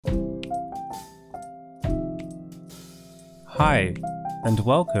Hi, and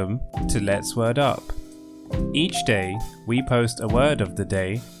welcome to Let's Word Up. Each day, we post a word of the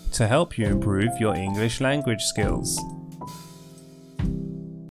day to help you improve your English language skills.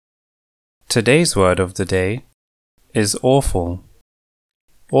 Today's word of the day is awful.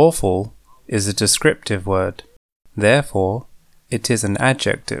 Awful is a descriptive word, therefore, it is an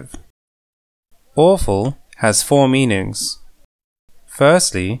adjective. Awful has four meanings.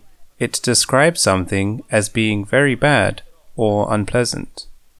 Firstly, it describes something as being very bad or unpleasant.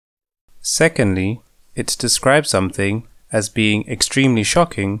 Secondly, it describes something as being extremely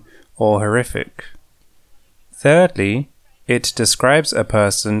shocking or horrific. Thirdly, it describes a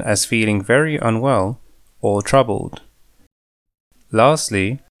person as feeling very unwell or troubled.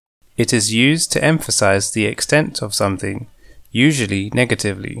 Lastly, it is used to emphasize the extent of something, usually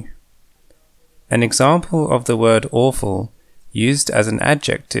negatively. An example of the word awful used as an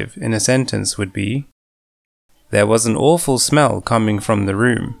adjective in a sentence would be, "There was an awful smell coming from the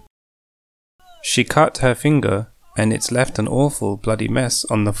room." She cut her finger and it's left an awful bloody mess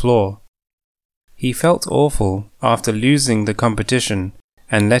on the floor. He felt awful after losing the competition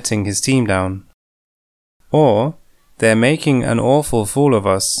and letting his team down. Or, they're making an awful fool of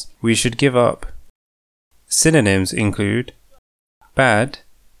us, we should give up. Synonyms include bad,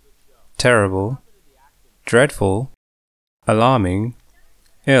 terrible, dreadful, alarming,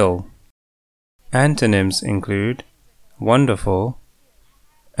 ill. Antonyms include wonderful,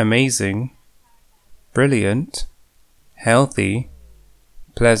 amazing, brilliant, healthy,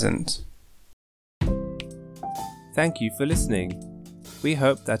 pleasant. Thank you for listening. We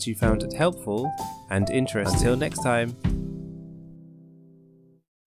hope that you found it helpful and interesting. Until next time.